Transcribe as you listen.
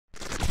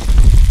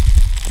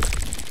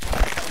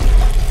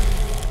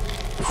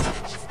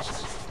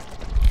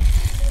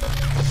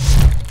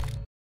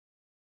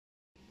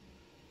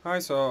Hi,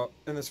 so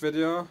in this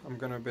video I'm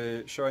going to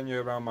be showing you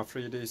around my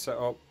 3D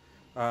setup,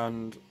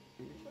 and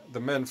the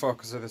main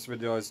focus of this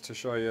video is to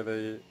show you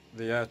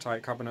the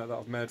airtight cabinet that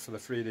I've made for the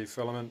 3D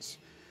filaments.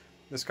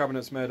 This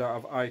cabinet's made out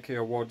of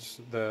IKEA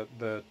woods,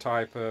 the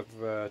type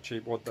of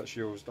cheap wood that's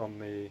used on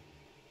the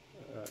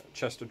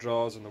chest of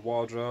drawers and the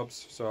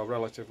wardrobes, so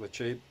relatively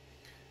cheap.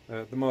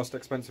 The most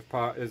expensive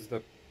part is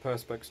the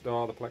perspex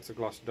door, the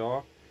plexiglass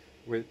door,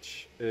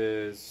 which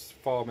is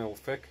 4mm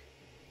thick.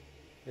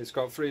 It's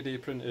got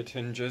 3D printed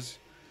hinges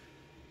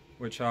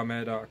which are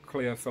made out of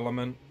clear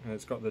filament, and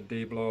it's got the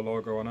DEBLOW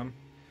logo on them.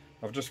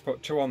 I've just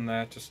put two on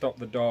there to stop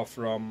the door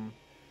from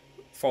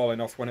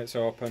falling off when it's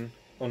open,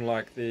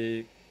 unlike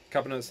the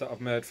cabinets that I've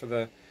made for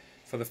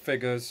the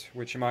figures,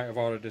 which you might have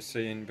already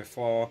seen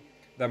before.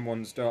 Them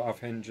ones don't have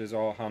hinges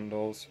or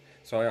handles,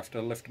 so I have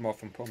to lift them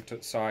off and put them to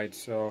the side.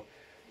 So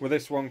with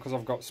this one, because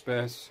I've got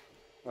space,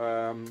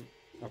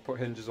 I've put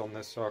hinges on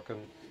this so I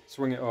can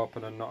swing it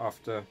open and not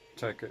have to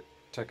take it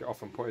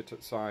off and put it to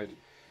the side.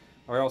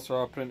 I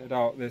also printed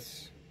out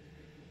this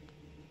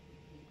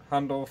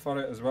handle for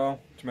it as well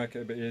to make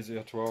it a bit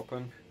easier to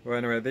open. Well,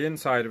 anyway, the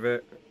inside of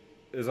it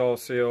is all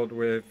sealed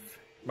with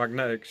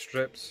magnetic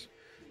strips,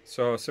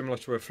 so similar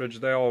to a fridge.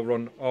 They all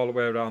run all the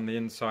way around the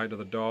inside of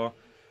the door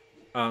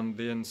and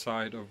the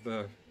inside of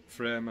the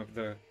frame of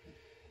the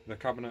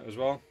cabinet as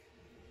well,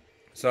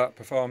 so that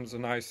performs a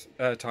nice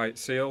airtight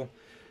seal.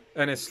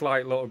 Any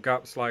slight little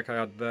gaps like I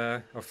had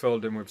there, I've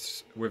filled in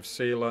with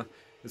sealer.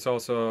 It's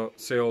also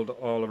sealed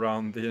all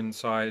around the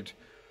inside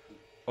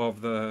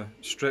of the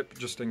strip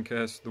just in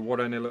case there were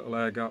any little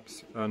air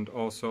gaps, and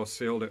also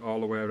sealed it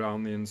all the way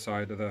around the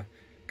inside of the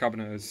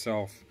cabinet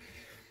itself.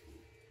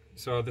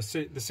 So the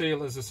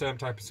seal is the same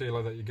type of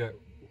sealer that you get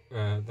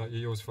that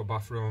you use for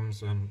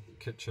bathrooms and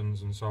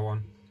kitchens and so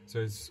on. So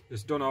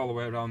it's done all the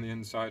way around the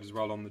inside as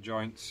well on the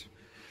joints.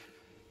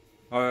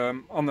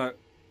 On the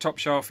top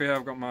shelf here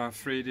I've got my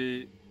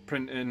 3D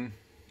printing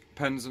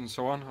pens and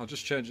so on. I'll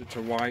just change it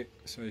to white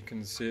so you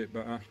can see it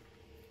better.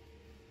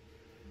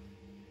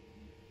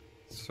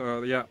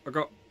 So yeah, I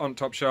got on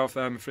top shelf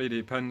there my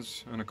 3D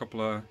pens and a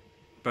couple of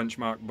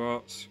benchmark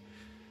boats.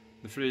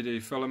 The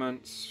 3D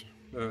filaments,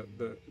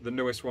 the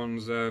newest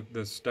ones, the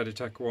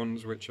Steadytech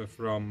ones, which are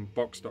from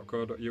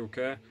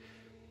box.co.uk.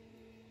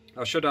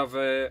 I should have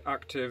a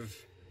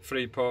active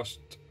free post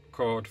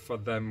code for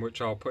them,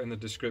 which I'll put in the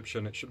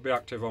description. It should be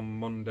active on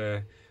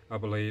Monday, I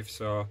believe,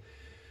 so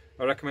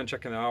I recommend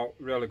checking it out.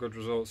 Really good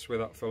results with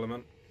that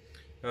filament.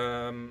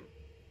 Down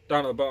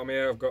at the bottom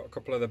here I've got a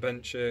couple of the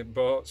Benchy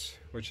boats,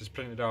 which is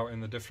printed out in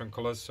the different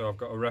colours, so I've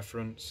got a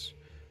reference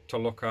to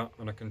look at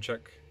and I can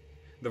check.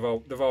 They've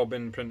all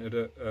been printed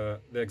at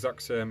the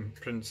exact same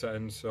print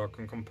settings, so I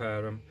can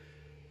compare them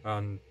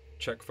and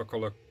check for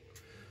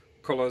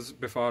colours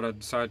before I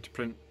decide to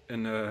print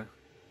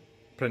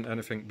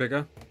anything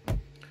bigger.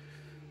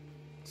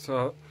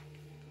 So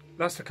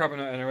that's the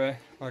cabinet anyway.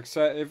 Like I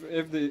said,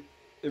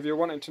 if you're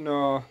wanting to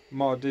know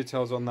more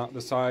details on that,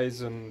 the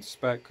size and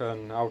spec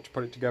and how to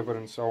put it together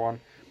and so on,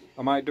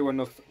 I might do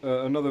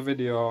another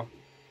video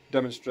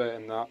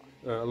demonstrating that,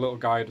 a little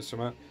guide or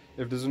something.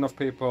 If there's enough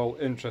people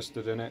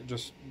interested in it,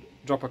 just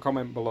drop a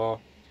comment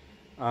below,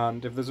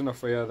 and if there's enough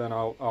for you, then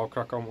I'll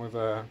crack on with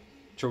a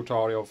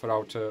tutorial for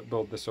how to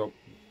build this up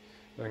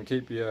and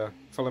keep your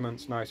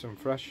filaments nice and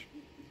fresh.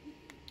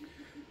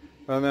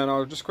 And then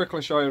I'll just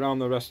quickly show you around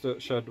the rest of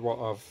the shed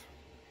what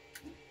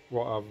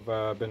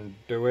I've been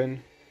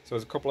doing. So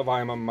there's a couple of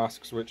Iron Man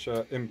masks which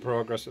are in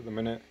progress at the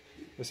minute.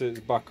 This is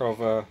the back of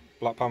a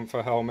Black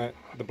Panther helmet,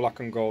 the black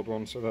and gold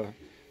one, so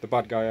the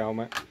bad guy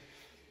helmet.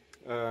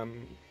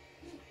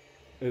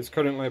 It's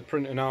currently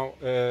printing out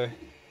a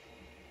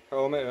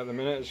helmet at the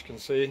minute, as you can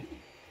see.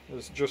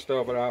 It's just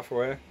over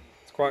halfway.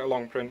 It's quite a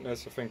long print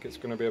this, I think it's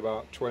going to be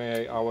about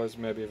 28 hours,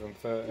 maybe even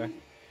 30.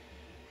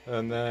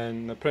 And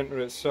then the printer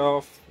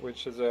itself,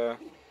 which is a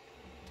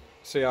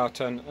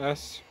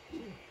CR10S,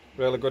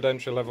 really good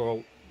entry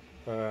level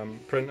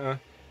printer.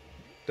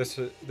 This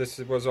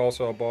was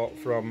also bought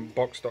from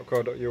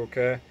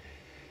box.co.uk.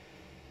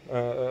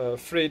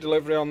 Free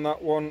delivery on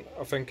that one.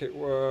 I think it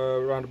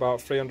were around about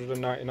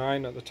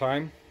 $399 at the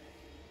time.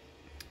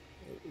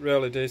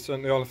 Really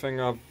decent. The only thing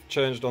I've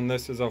changed on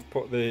this is I've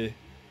put the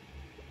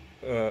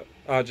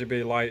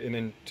RGB lighting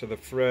into the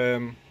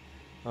frame,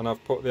 and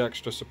I've put the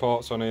extra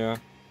supports on here.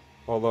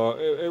 Although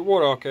it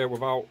were okay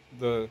without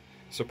the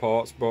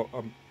supports, but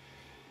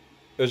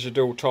as you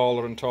do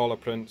taller and taller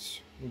prints,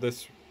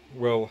 this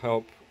will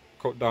help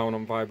cut down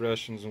on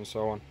vibrations and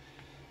so on.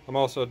 I'm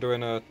also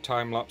doing a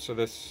time lapse of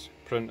this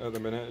print at the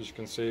minute, as you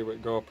can see,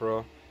 with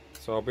GoPro,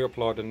 so I'll be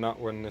uploading that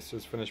when this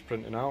is finished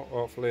printing out,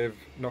 hopefully if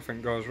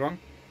nothing goes wrong.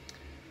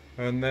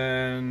 And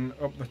then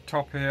up the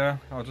top here,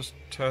 I'll just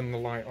turn the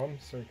light on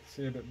so you can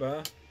see a bit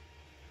better.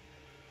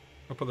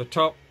 Up at the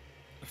top,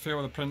 a few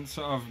of the prints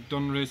that I've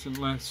done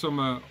recently. Some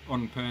are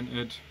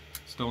unpainted,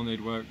 still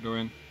need work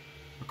doing.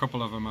 A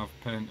couple of them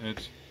I've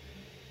painted.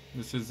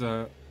 This is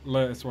the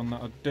latest one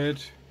that I did.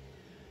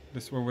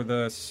 This one with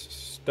a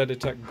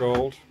Steadytech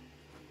gold.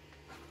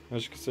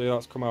 As you can see,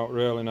 that's come out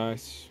really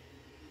nice.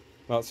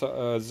 That's at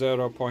a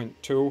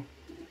 0.2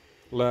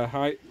 layer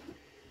height,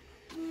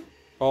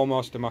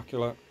 almost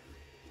immaculate.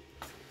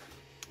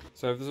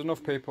 So if there's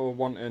enough people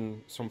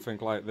wanting something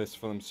like this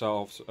for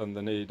themselves and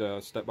they need a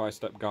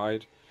step-by-step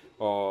guide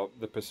or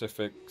the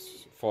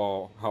specifics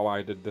for how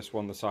I did this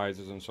one, the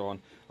sizes and so on,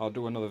 I'll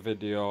do another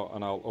video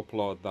and I'll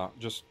upload that.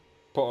 Just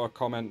put a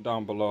comment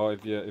down below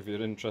if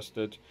you're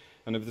interested,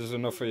 and if there's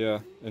enough of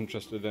you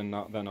interested in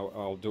that, then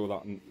I'll do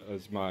that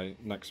as my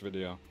next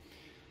video.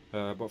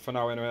 But for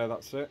now anyway,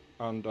 that's it,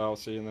 and I'll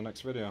see you in the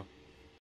next video.